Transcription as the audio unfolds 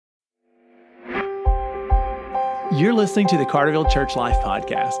You're listening to the Carterville Church Life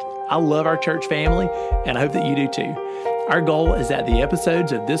Podcast. I love our church family, and I hope that you do too. Our goal is that the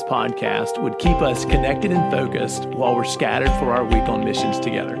episodes of this podcast would keep us connected and focused while we're scattered for our week on missions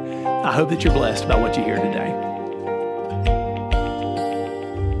together. I hope that you're blessed by what you hear today.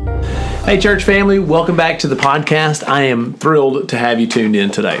 Hey, church family, welcome back to the podcast. I am thrilled to have you tuned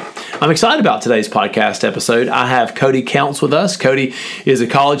in today. I'm excited about today's podcast episode. I have Cody Counts with us. Cody is a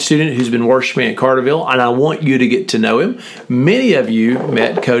college student who's been worshiping at Carterville, and I want you to get to know him. Many of you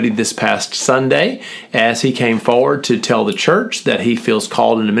met Cody this past Sunday as he came forward to tell the church that he feels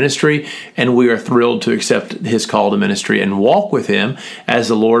called into ministry, and we are thrilled to accept his call to ministry and walk with him as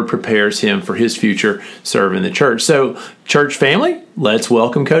the Lord prepares him for his future serving the church. So, church family, let's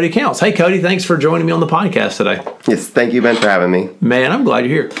welcome Cody Counts. Hey, Cody, thanks for joining me on the podcast today. Yes, thank you, Ben, for having me. Man, I'm glad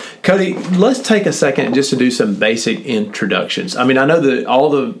you're here. Cody, let's take a second just to do some basic introductions. I mean, I know that all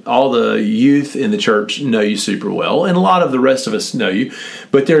the youth in the church know you super well, and a lot of the rest of us know you,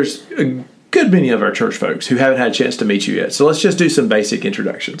 but there's a good many of our church folks who haven't had a chance to meet you yet. So let's just do some basic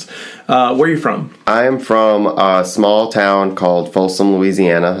introductions. Where are you from? I am from a small town called Folsom,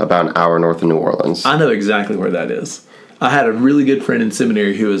 Louisiana, about an hour north of New Orleans. I know exactly where that is. I had a really good friend in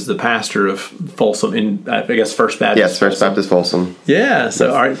seminary who was the pastor of Folsom in, I guess, First Baptist. Yes, First Baptist Folsom. Yeah. So,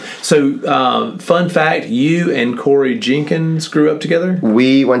 yes. All right. So, fun fact, you and Corey Jenkins grew up together?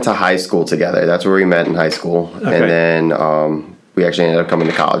 We went to high school together. That's where we met in high school. Okay. And then we actually ended up coming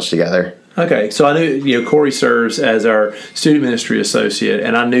to college together. Okay. So, I knew, Corey serves as our student ministry associate,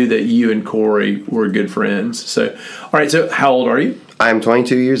 and I knew that you and Corey were good friends. So, all right. So, how old are you? I'm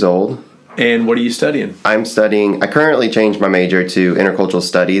 22 years old. And what are you studying? I currently changed my major to intercultural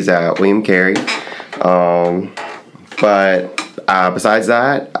studies at William Carey. But besides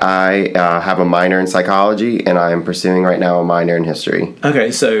that, I have a minor in psychology, and I am pursuing right now a minor in history.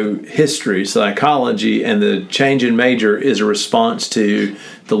 Okay, so history, psychology, and the change in major is a response to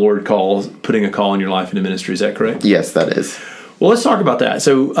the Lord putting a call in your life into ministry. Is that correct? Yes, that is. Well, let's talk about that.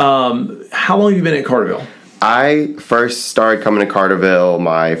 So how long have you been at Carterville? I first started coming to Carterville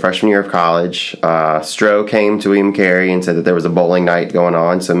my freshman year of college. Stroh came to William Carey and said that there was a bowling night going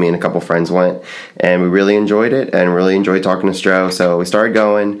on, so me and a couple friends went, and we really enjoyed it and really enjoyed talking to Stroh, so we started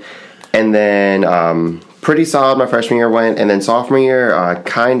going, and then pretty solid my freshman year went, and then sophomore year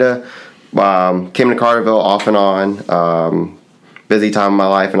came to Carterville off and on. Busy time of my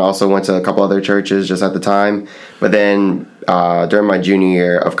life, and also went to a couple other churches just at the time, but then during my junior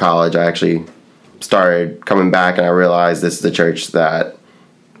year of college, I actually started coming back, and I realized this is the church that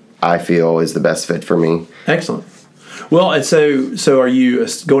I feel is the best fit for me. Excellent. Well, and so are you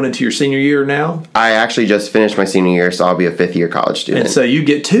going into your senior year now? I actually just finished my senior year, so I'll be a fifth-year college student. And so you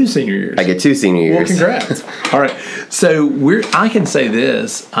get 2 senior years. I get 2 senior years. Well, congrats. All right. So I can say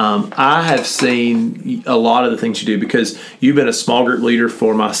this. I have seen a lot of the things you do because you've been a small group leader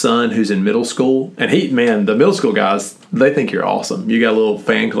for my son who's in middle school. And the middle school guys, they think you're awesome. You got a little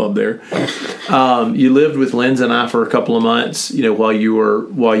fan club there. You lived with Linz and I for a couple of months, while you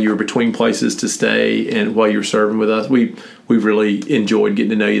were between places to stay and while you were serving with us. We've really enjoyed getting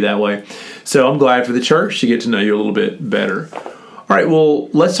to know you that way. So I'm glad for the church to get to know you a little bit better. All right, well,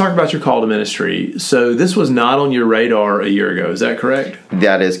 let's talk about your call to ministry. So this was not on your radar a year ago. Is that correct?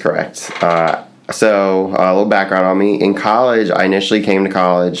 That is correct. So a little background on me. In college, I initially came to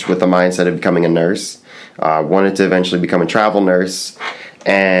college with the mindset of becoming a nurse. I wanted to eventually become a travel nurse.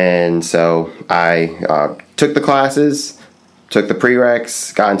 And so I took the classes, took the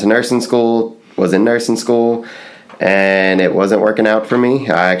prereqs, got into nursing school, was in nursing school, and it wasn't working out for me.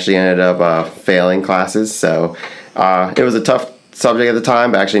 I actually ended up failing classes. So it was a tough subject at the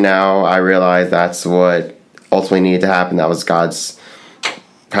time, but actually now I realize that's what ultimately needed to happen. That was God's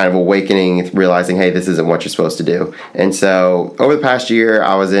kind of awakening, realizing, hey, this isn't what you're supposed to do. And so over the past year,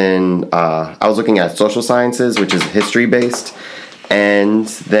 I was looking at social sciences, which is history based, and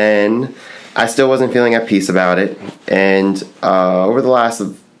then I still wasn't feeling at peace about it. And over the last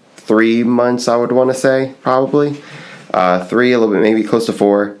 3 months, I would want to say, probably 3, a little bit, maybe close to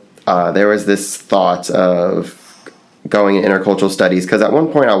 4, there was this thought of going in intercultural studies, because at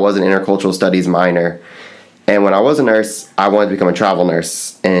one point I was an intercultural studies minor, and when I was a nurse, I wanted to become a travel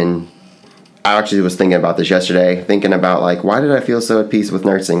nurse. And I actually was thinking about this yesterday, thinking about why did I feel so at peace with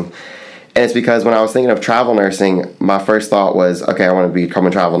nursing? And it's because when I was thinking of travel nursing, my first thought was, okay, I want to become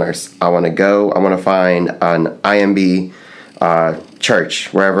a travel nurse. I want to find an IMB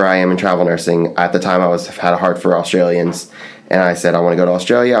church wherever I am in travel nursing. At the time, I had a heart for Australians, and I said, I want to go to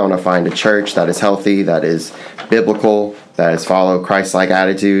Australia. I want to find a church that is healthy, that is biblical, that is follow Christ-like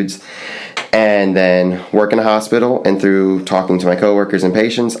attitudes. and then work in a hospital. And through talking to my coworkers and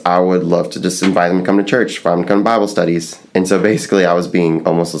patients, I would love to just invite them to come to church, invite them to come to Bible studies. And so basically I was being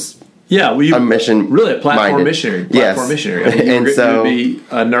almost a mission, really a platform missionary. Yes. Missionary. I mean, you would be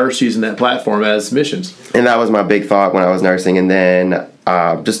a nurse using that platform as missions. And that was my big thought when I was nursing. And then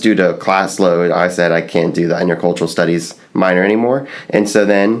just due to class load, I said I can't do the intercultural studies minor anymore. And so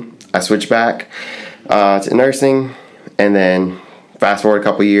then I switched back to nursing, and then fast forward a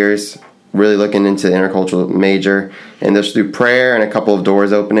couple years, really looking into the intercultural major, and just through prayer and a couple of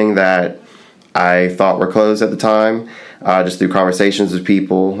doors opening that I thought were closed at the time, just through conversations with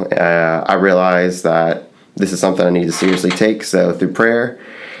people, I realized that this is something I need to seriously take. So through prayer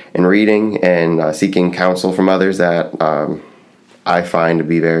and reading and seeking counsel from others that I find to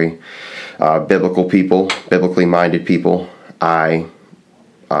be very biblical people, biblically minded people, I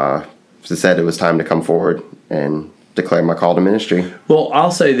said it was time to come forward and declare my call to ministry. Well,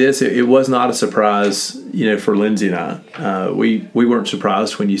 I'll say this: it was not a surprise, for Lindsay and I. We weren't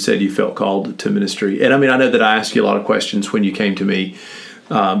surprised when you said you felt called to ministry. And I mean, I know that I asked you a lot of questions when you came to me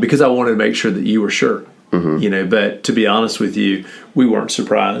because I wanted to make sure that you were sure. Mm-hmm. But to be honest with you, we weren't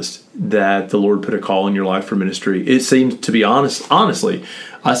surprised that the Lord put a call in your life for ministry. It seems, to be honestly,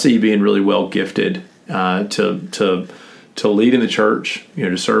 I see you being really well gifted to lead in the church,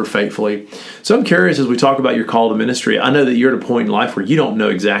 to serve faithfully. So I'm curious, as we talk about your call to ministry, I know that you're at a point in life where you don't know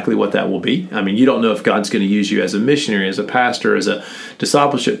exactly what that will be. I mean, you don't know if God's going to use you as a missionary, as a pastor, as a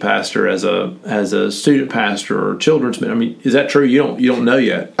discipleship pastor, as a student pastor or children's minister. I mean, is that true? You don't know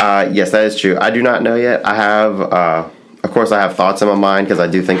yet. Yes, that is true. I do not know yet. I have, of course, I have thoughts in my mind because I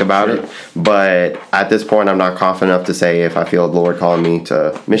do think about it. But at this point, I'm not confident enough to say if I feel the Lord calling me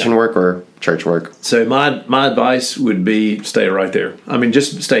to mission work or church work. So my advice would be stay right there. I mean,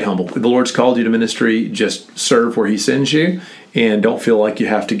 just stay humble. If the Lord's called you to ministry, just serve where He sends you, and don't feel like you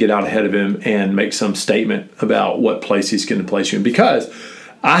have to get out ahead of Him and make some statement about what place He's going to place you in. Because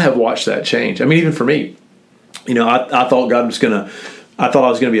I have watched that change. I mean, even for me, I thought I was going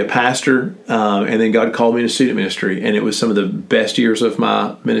to be a pastor, and then God called me to student ministry, and it was some of the best years of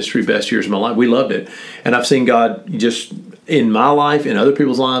my ministry, best years of my life. We loved it, and I've seen God just in my life, in other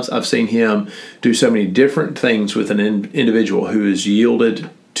people's lives. I've seen Him do so many different things with an individual who is yielded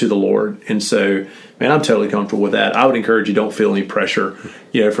to the Lord, and so, man, I'm totally comfortable with that. I would encourage you, don't feel any pressure,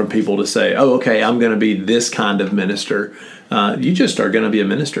 from people to say, "Oh, okay, I'm going to be this kind of minister." You just are going to be a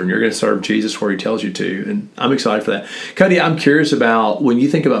minister, and you're going to serve Jesus where He tells you to. And I'm excited for that. Cody, I'm curious about, when you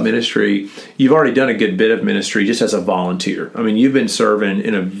think about ministry, you've already done a good bit of ministry just as a volunteer. I mean, you've been serving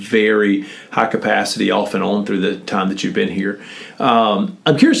in a very high capacity off and on through the time that you've been here. I'm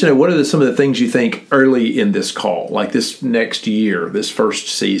curious to know, what are some of the things you think early in this call, like this next year, this first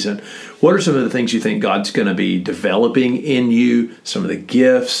season? What are some of the things you think God's going to be developing in you, some of the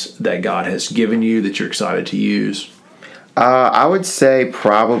gifts that God has given you that you're excited to use? I would say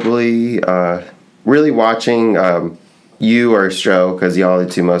probably really watching you or Stro, because y'all are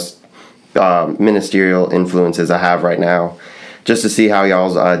the two most ministerial influences I have right now, just to see how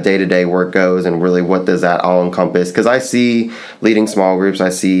y'all's day-to-day work goes and really what does that all encompass. Because I see leading small groups, I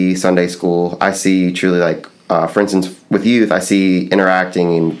see Sunday school, I see truly, like, for instance, with youth, I see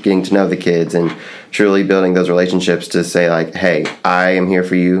interacting and getting to know the kids and truly building those relationships to say, like, hey, I am here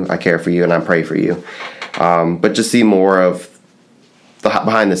for you, I care for you, and I pray for you. But just see more of the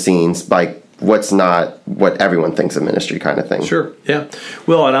behind the scenes, like what's not what everyone thinks of ministry kind of thing. Sure, yeah.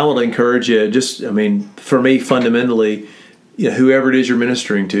 Well, and I would encourage you, for me, fundamentally, whoever it is you're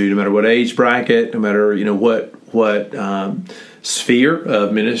ministering to, no matter what age bracket, no matter, what sphere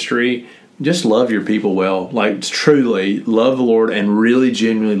of ministry, just love your people well. Like, truly love the Lord and really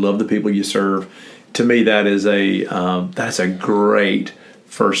genuinely love the people you serve. To me, that's a great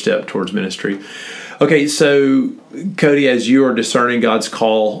first step towards ministry. Okay, so Cody, as you are discerning God's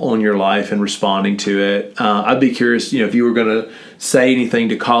call on your life and responding to it, I'd be curious, if you were going to say anything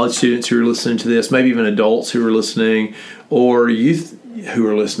to college students who are listening to this, maybe even adults who are listening, or youth who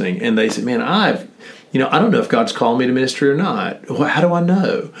are listening, and they say, man, I don't know if God's called me to ministry or not. How do I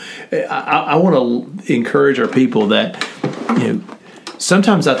know? I want to encourage our people that,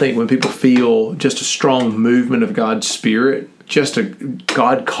 sometimes I think when people feel just a strong movement of God's Spirit, just a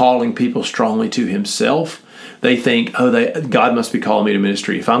God calling people strongly to Himself, they think, God must be calling me to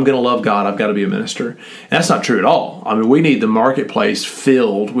ministry. If I'm going to love God, I've got to be a minister. And that's not true at all. I mean, we need the marketplace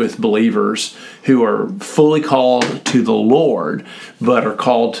filled with believers who are fully called to the Lord, but are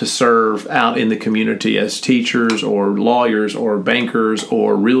called to serve out in the community as teachers or lawyers or bankers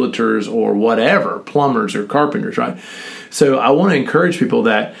or realtors or whatever, plumbers or carpenters, right? So I want to encourage people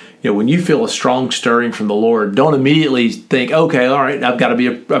that, when you feel a strong stirring from the Lord, don't immediately think, okay, all right, I've got to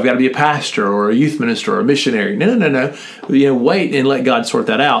be a pastor or a youth minister or a missionary. No. Wait and let God sort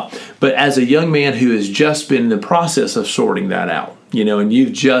that out. But as a young man who has just been in the process of sorting that out, and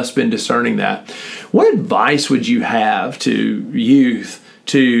you've just been discerning that, what advice would you have to youth,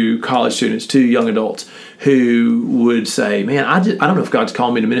 to college students, to young adults who would say, man, I don't know if God's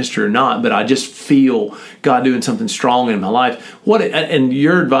calling me to ministry or not, but I just feel God doing something strong in my life. And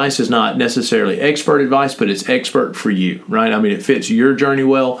your advice is not necessarily expert advice, but it's expert for you, right? I mean, it fits your journey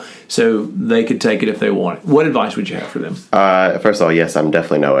well, so they could take it if they want it. What advice would you have for them? First of all, yes, I'm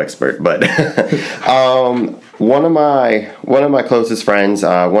definitely no expert, but one of my closest friends,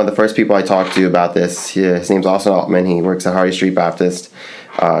 one of the first people I talked to about this, his name's Austin Altman. He works at Hardy Street Baptist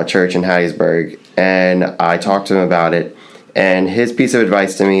Church in Hattiesburg, and I talked to him about it. And his piece of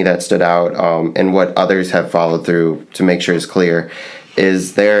advice to me that stood out, and what others have followed through to make sure it's clear,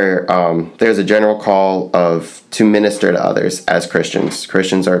 is there's a general call to minister to others as Christians.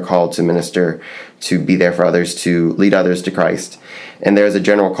 Christians are called to minister, to be there for others, to lead others to Christ. And there's a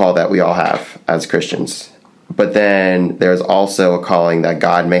general call that we all have as Christians. But then there's also a calling that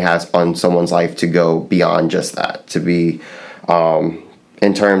God may have on someone's life to go beyond just that, to be,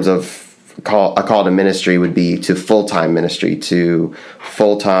 in terms of a call to ministry would be to full-time ministry, to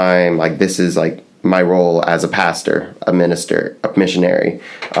full-time, like this is like my role as a pastor, a minister, a missionary.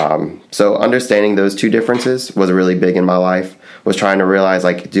 So understanding those two differences was really big in my life, was trying to realize,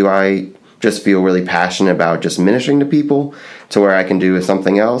 like, do I just feel really passionate about just ministering to people to where I can do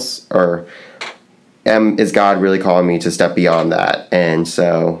something else, or is God really calling me to step beyond that? And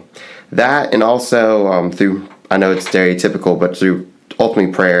so that, and also through, I know it's stereotypical, but through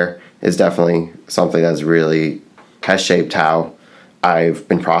ultimately prayer is definitely something that's really has shaped how I've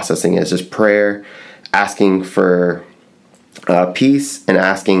been processing it. It's just prayer, asking for peace, and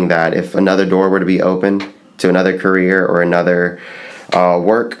asking that if another door were to be open to another career or another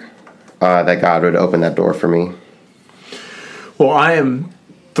work, that God would open that door for me. Well, I am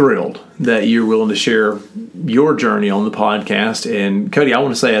thrilled that you're willing to share your journey on the podcast. And Cody, I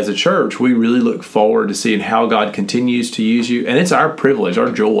want to say, as a church, we really look forward to seeing how God continues to use you. And it's our privilege,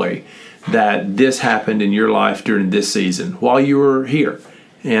 our joy, that this happened in your life during this season while you were here.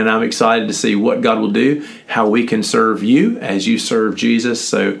 And I'm excited to see what God will do, how we can serve you as you serve Jesus.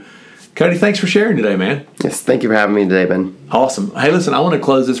 So, Cody, thanks for sharing today, man. Yes, thank you for having me today, Ben. Awesome. Hey, listen, I want to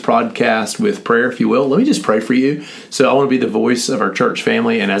close this podcast with prayer, if you will. Let me just pray for you. So I want to be the voice of our church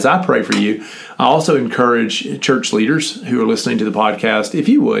family. And as I pray for you, I also encourage church leaders who are listening to the podcast, if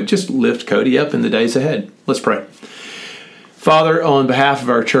you would, just lift Cody up in the days ahead. Let's pray. Father, on behalf of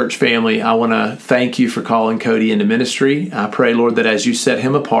our church family, I want to thank you for calling Cody into ministry. I pray, Lord, that as you set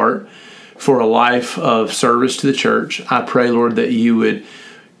him apart for a life of service to the church, I pray, Lord, that you would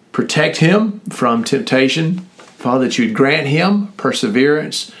protect him from temptation. Father, that you would grant him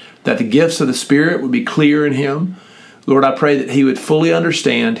perseverance, that the gifts of the Spirit would be clear in him. Lord, I pray that he would fully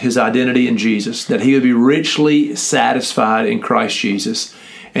understand his identity in Jesus, that he would be richly satisfied in Christ Jesus,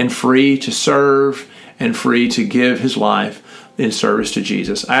 and free to serve and free to give his life in service to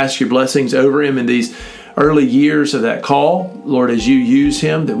Jesus. I ask your blessings over him in these early years of that call. Lord, as you use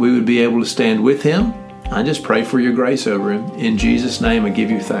him, that we would be able to stand with him. I just pray for your grace over him. In Jesus' name, I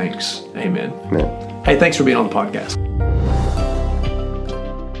give you thanks. Amen. Amen. Hey, thanks for being on the podcast.